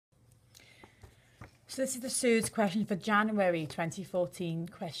So this is the Surds question for January 2014,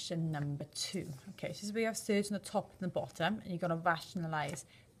 question number 2. Okay, so we have Surds on the top and the bottom, and you're going to rationalise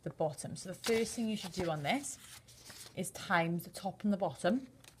the bottom. So the first thing you should do on this is times the top and the bottom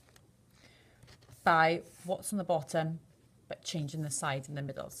by what's on the bottom, but changing the sides in the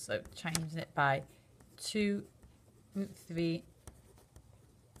middle. So changing it by 2 root 3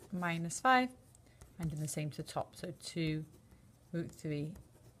 minus 5, and doing the same to the top. So 2 root 3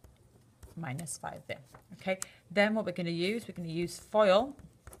 minus 5 there. Okay, then what we're going to use FOIL,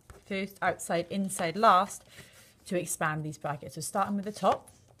 first, outside, inside, last, to expand these brackets. So starting with the top,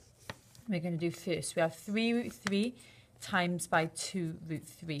 we're going to do first, we have 3 root 3 times by 2 root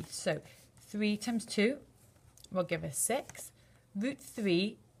 3. So 3 times 2 will give us 6. Root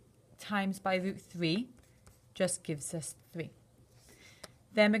 3 times by root 3 just gives us 3.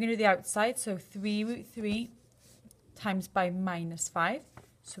 Then we're going to do the outside, so 3 root 3 times by minus 5.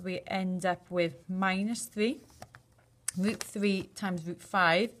 So we end up with minus 3. Root 3 times root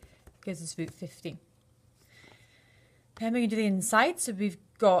 5 gives us root 15. Then we're going to do the inside. So we've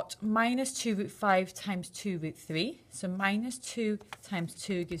got minus 2 root 5 times 2 root 3. So minus 2 times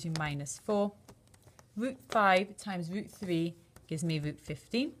 2 gives you minus 4. Root 5 times root 3 gives me root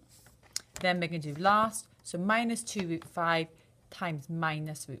 15. Then we're going to do last. So minus 2 root 5 times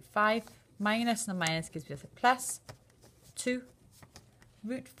minus root 5. Minus and a minus gives us a plus 2.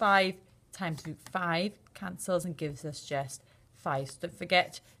 Root 5 times root 5 cancels and gives us just 5. So don't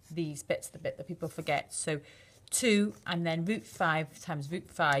forget these bits, the bit that people forget. So 2 and then root 5 times root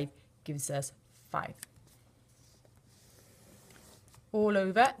 5 gives us 5. All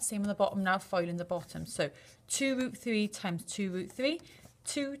over, same on the bottom now, foiling the bottom. So 2 root 3 times 2 root 3,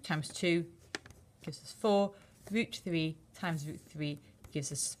 2 times 2 gives us 4. Root 3 times root 3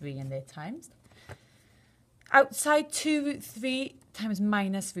 gives us 3, and they're times. Outside 2 root 3 times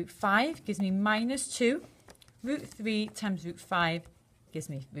minus root 5 gives me minus 2. Root 3 times root 5 gives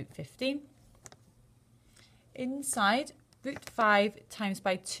me root 15. Inside, root 5 times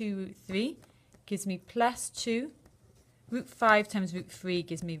by 2 root 3 gives me plus 2. Root 5 times root 3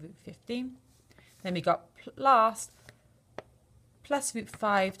 gives me root 15. Then we got last, plus root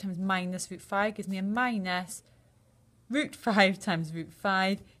 5 times minus root 5 gives me a minus. Root 5 times root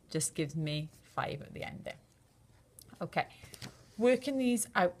 5 just gives me 5 at the end there. Okay, working these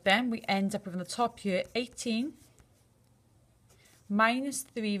out then, we end up with on the top here 18 minus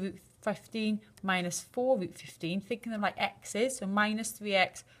 3 root 15 minus 4 root 15, thinking of them like x's, so minus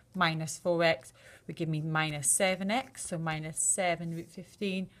 3x minus 4x would give me minus 7x, so minus 7 root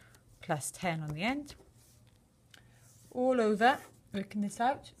 15 plus 10 on the end. All over, working this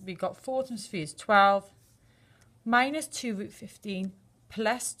out, we got 4 times 3 is 12, minus 2 root 15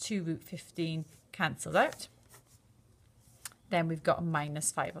 plus 2 root 15 cancelled out. Then we've got a minus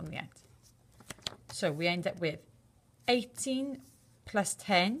 5 on the end. So we end up with 18 plus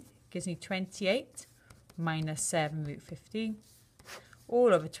 10 gives me 28 minus 7 root 15.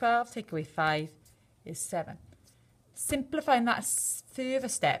 All over 12, take away 5 is 7. Simplifying that further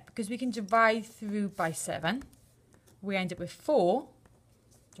step, because we can divide through by 7, we end up with 4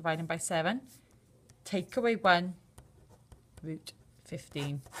 dividing by 7. Take away 1, root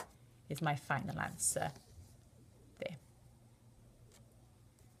 15 is my final answer.